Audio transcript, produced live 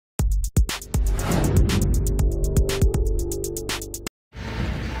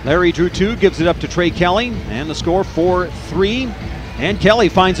Larry drew two, gives it up to Tre Kelley, and the score 4-3. And Kelley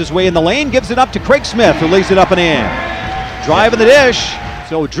finds his way in the lane, gives it up to Craig Smith, who lays it up and in. Drive in the dish.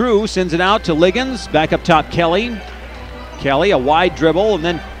 So Drew sends it out to Liggins, back up top Kelley. Kelley, a wide dribble, and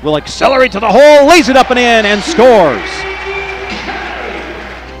then will accelerate to the hole, lays it up and in, and scores.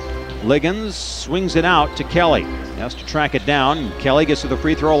 Liggins swings it out to Kelley. Has to track it down. Kelley gets to the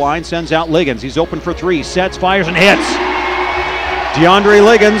free throw line, sends out Liggins. He's open for three, sets, fires, and hits. DeAndre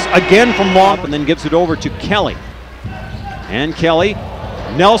Liggins again from long, and then gives it over to Kelley. And Kelley,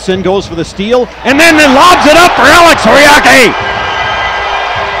 Nelson goes for the steal, and then lobs it up for Alex Horiaki.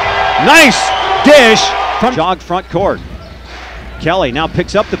 Nice dish from jog front court. Kelley now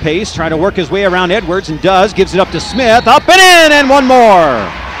picks up the pace, trying to work his way around Edwards, and does. Gives it up to Smith, up and in, and one more.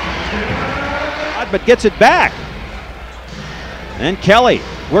 But gets it back. And Kelley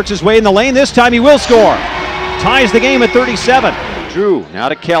works his way in the lane. This time he will score. Ties the game at 37. Drew now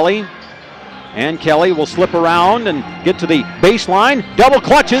to Kelley. And Kelley will slip around and get to the baseline. Double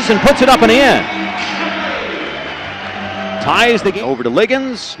clutches and puts it up and in. Ties the game. Over to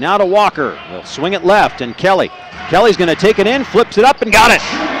Liggins. Now to Walker. They'll swing it left. And Kelley. Kelley's going to take it in. Flips it up and got it.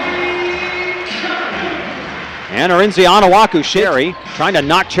 And Arinze Onuaku, Sherry, trying to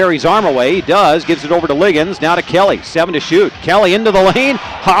knock Cherry's arm away. He does, gives it over to Liggins, now to Kelley, 7 to shoot. Kelley into the lane,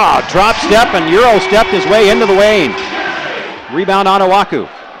 drop step and Euro stepped his way into the lane. Rebound Onuaku.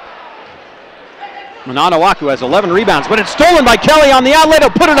 And Onuaku has 11 rebounds, but it's stolen by Kelley on the outlet, he'll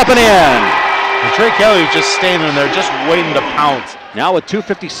put it up and in. And Tre Kelley just standing there, just waiting to pounce. Now with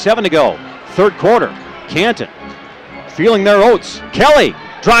 2:57 to go, third quarter, Canton feeling their oats. Kelley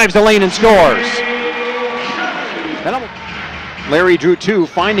drives the lane and scores. Larry drew two,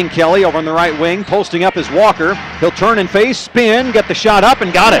 finding Kelley over on the right wing, posting up as Walker. He'll turn and face, spin, get the shot up,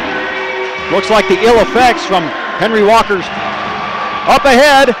 and got it. Looks like the ill effects from Henry Walker's up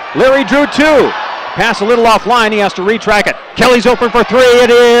ahead. Larry drew two. Pass a little offline, he has to retrack it. Kelley's open for three, it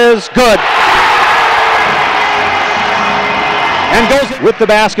is good. And goes with the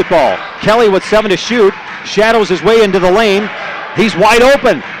basketball. Kelley with 7 to shoot, shadows his way into the lane. He's wide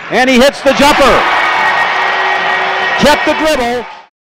open, and he hits the jumper. Kept the dribble.